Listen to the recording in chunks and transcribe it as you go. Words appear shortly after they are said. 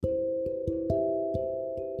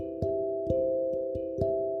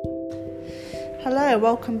Hello,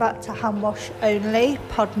 welcome back to Hand Wash Only,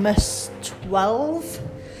 Podmas 12.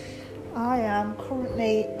 I am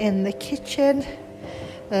currently in the kitchen.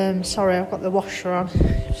 Sorry, I've got the washer on,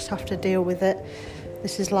 just have to deal with it.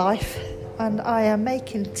 This is life. And I am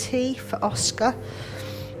making tea for Oscar.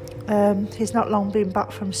 He's not long been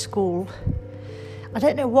back from school. I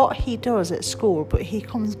don't know what he does at school, but he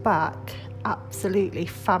comes back absolutely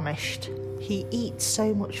famished. He eats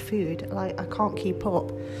so much food, like I can't keep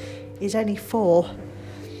up. He's only 4.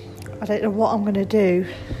 I don't know what I'm going to do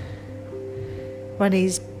when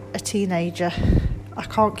he's a teenager. I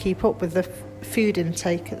can't keep up with the food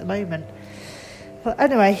intake at the moment. But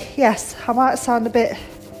anyway, yes, I might sound a bit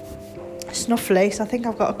snuffly, so I think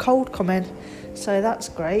I've got a cold coming. So that's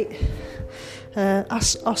great.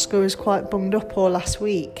 Oscar was quite bunged up all last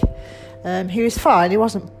week. He was fine. He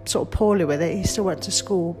wasn't sort of poorly with it. He still went to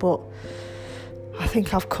school, but I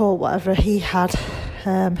think I've caught whatever he had.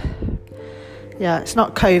 Yeah, it's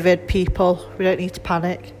not COVID, people. We don't need to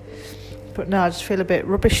panic. But no, I just feel a bit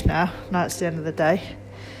rubbish now. Now it's the end of the day.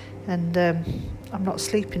 And I'm not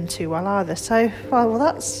sleeping too well either. So, well,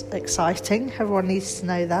 that's exciting. Everyone needs to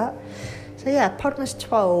know that. So yeah, Podmas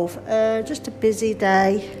 12. Just a busy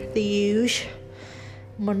day, the usual.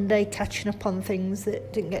 Monday, catching up on things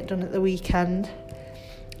that didn't get done at the weekend.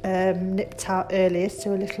 Nipped out earlier to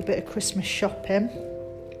do a little bit of Christmas shopping.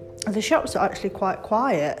 The shops are actually quite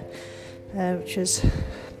quiet, which is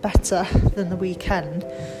better than the weekend.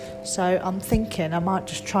 So I'm thinking I might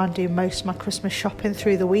just try and do most of my Christmas shopping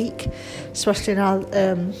through the week, especially now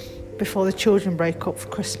before the children break up for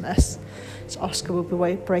Christmas. So Oscar will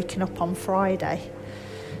be breaking up on Friday.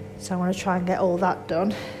 So I'm going to try and get all that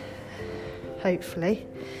done, hopefully.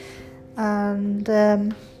 And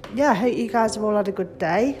I hope you guys have all had a good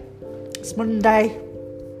day. It's Monday.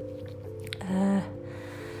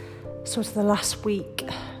 Sort of the last week,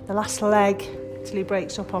 the last leg till he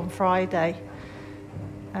breaks up on Friday.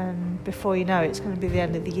 And before you know it, it's going to be the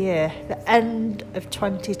end of the year, the end of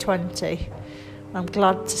 2020. I'm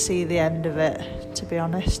glad to see the end of it, to be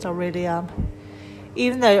honest, I really am.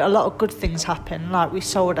 Even though a lot of good things happened, like we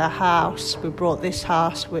sold our house, we bought this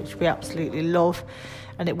house, which we absolutely love,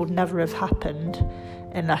 and it would never have happened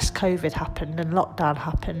unless COVID happened and lockdown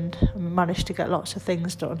happened, and we managed to get lots of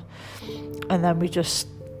things done. And then we just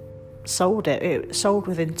sold it. It sold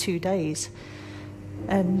within 2 days.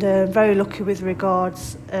 And very lucky with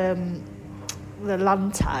regards the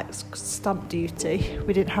land tax, stamp duty,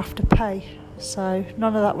 we didn't have to pay. So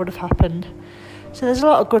none of that would have happened. So there's a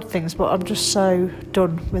lot of good things, but I'm just so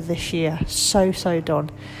done with this year. So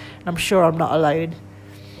done. And I'm sure I'm not alone.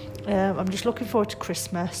 I'm just looking forward to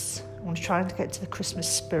Christmas. I'm trying to get to the Christmas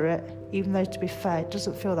spirit, even though, to be fair, it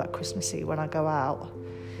doesn't feel that Christmassy when I go out.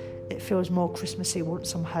 It feels more Christmassy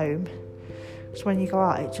once I'm home. Because when you go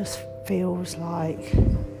out, it just feels like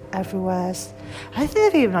everywhere's... I don't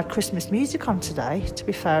think they've even had Christmas music on today, to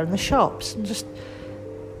be fair, in the shops. And just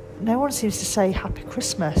no one seems to say Happy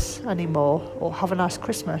Christmas anymore or Have a Nice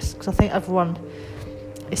Christmas, because I think everyone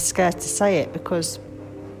is scared to say it because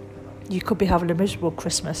you could be having a miserable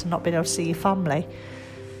Christmas and not being able to see your family.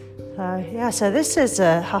 So this is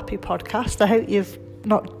a happy podcast. I hope you've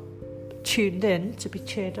not tuned in to be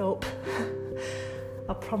cheered up.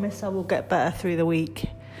 I promise I will get better through the week.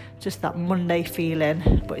 Just that Monday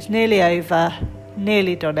feeling, but it's nearly over,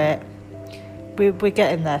 nearly done it. We're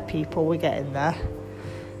getting there, people, we're getting there.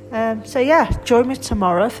 Join me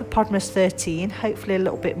tomorrow for Podmas 13. Hopefully a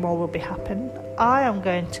little bit more will be happening. I am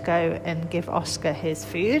going to go and give Oscar his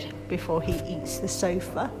food before he eats the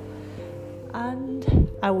sofa, and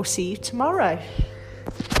I will see you tomorrow.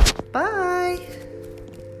 Bye.